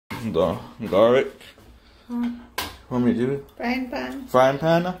the garlic. Want me to do it? Frying pan. Frying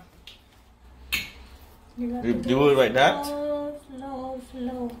pan? You do it like that?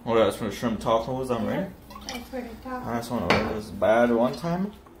 Slow. Oh, that's for the shrimp tacos, I'm ready. That's for the top. I just want to let this bad one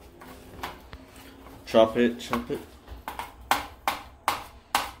time. Chop it.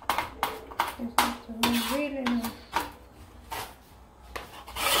 Really nice.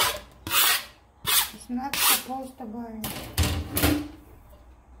 It's not supposed to burn.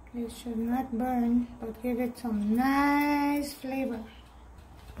 It should not burn, but give it some nice flavor.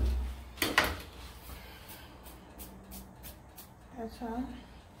 That's all.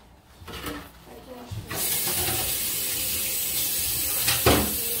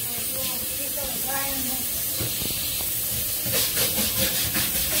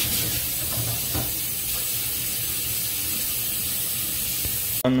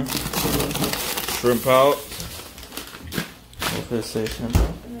 Shrimp out. What does it say, shrimp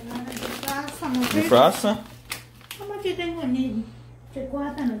out? Defrost? How much do you think we need?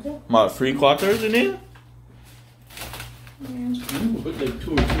 About 3/4 you need?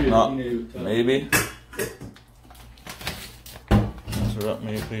 No, maybe. Mix it up,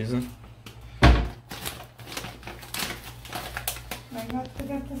 maybe, please.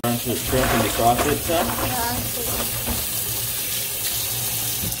 Bunch of shrimp and defrost it, sir.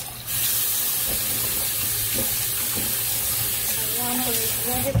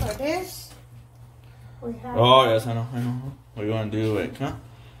 Ready for this? We have Oh yes, I know. What you want to do it, huh?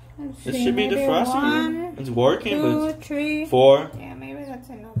 This should be defrosting. It's working, 2, but 3, 4. Yeah, maybe that's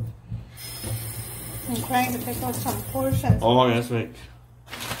enough. I'm trying to take out some portions. Oh yes, wait.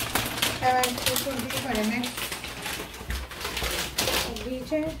 Alright, this will be for the next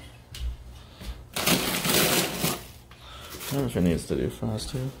DJ. I wonder if it needs to defrost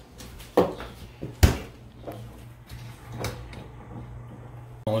too.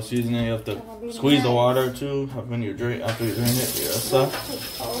 Once using it, you have to squeeze the water too. When you drink, after you drain it, yes, sir.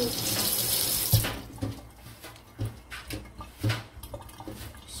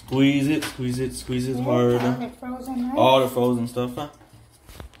 Squeeze it hard. All the frozen stuff, huh?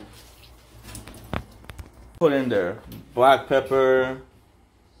 Put in there black pepper,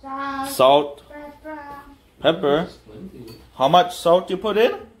 salt, pepper. How much salt you put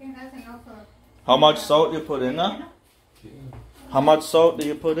in? How much salt you put in, huh? How much salt do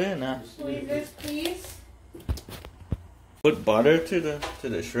you put in? Squeeze this, please. Put butter to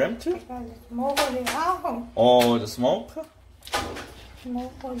the shrimp too? Oh, the smoke?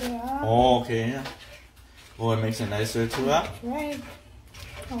 Oh, okay, yeah. Oh, it makes it nicer too, huh? Right.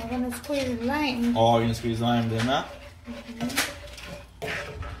 Oh, we're gonna squeeze lime. Oh, you're gonna squeeze lime then, huh?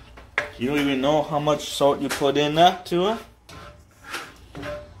 You don't even know how much salt you put in that too, huh?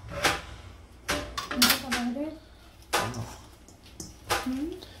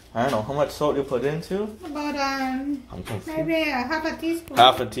 I don't know how much salt you put into. About maybe half a teaspoon.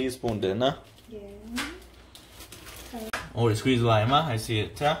 Half a teaspoon, then, huh? Yeah. Oh, you squeeze lime, huh? I see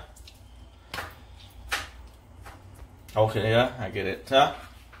it, huh? Okay, yeah, I get it, huh?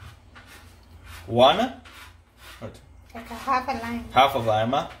 One? What? Like a half a lime. Half a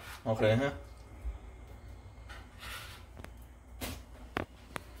lime, huh? Okay, huh?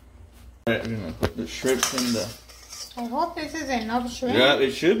 Alright, I'm gonna put the shrimp in the... I hope this is enough shrimp. Yeah,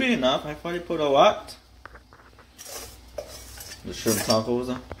 it should be enough. I thought you put a lot. The shrimp tacos,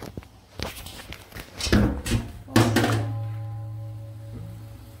 huh?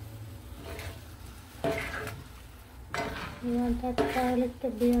 You want that garlic to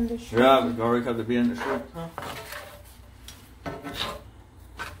be on the shrimp? Yeah, the garlic have to be on the shrimp, huh?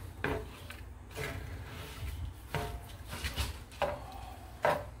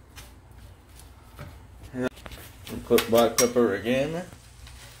 Yeah. Put black pepper again.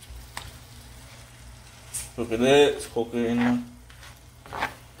 Look at it, cook it in.